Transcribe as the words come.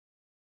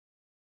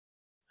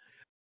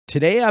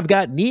Today I've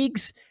got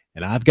Neegs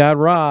and I've got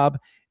Rob.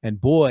 And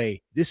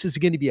boy, this is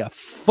going to be a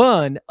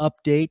fun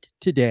update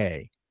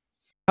today.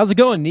 How's it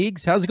going,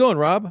 Neegs? How's it going,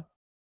 Rob?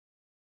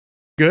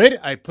 Good.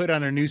 I put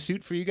on a new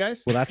suit for you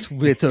guys. Well,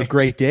 it's a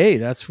great day.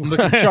 That's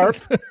looking sharp.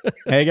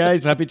 Hey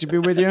guys, happy to be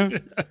with you.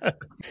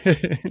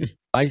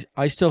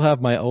 I still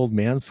have my old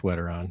man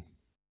sweater on.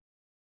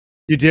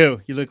 You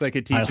do. You look like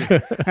a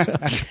teacher.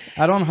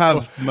 I don't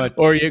have much.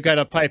 Or you got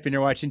a pipe and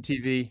you're watching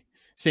TV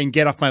saying,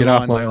 "Get off my lawn."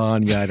 Get off my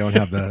lawn. Yeah, I don't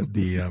have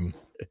the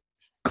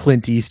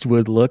Clint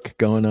Eastwood look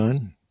going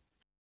on.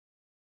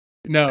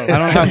 No, I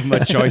don't have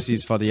much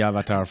choices for the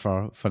avatar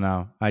for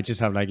now. I just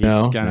have like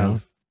it's kind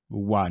of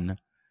one.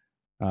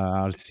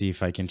 I'll see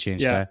if I can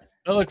change that.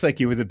 It looks like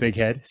you with a big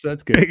head, so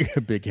that's good.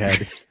 Big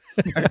head.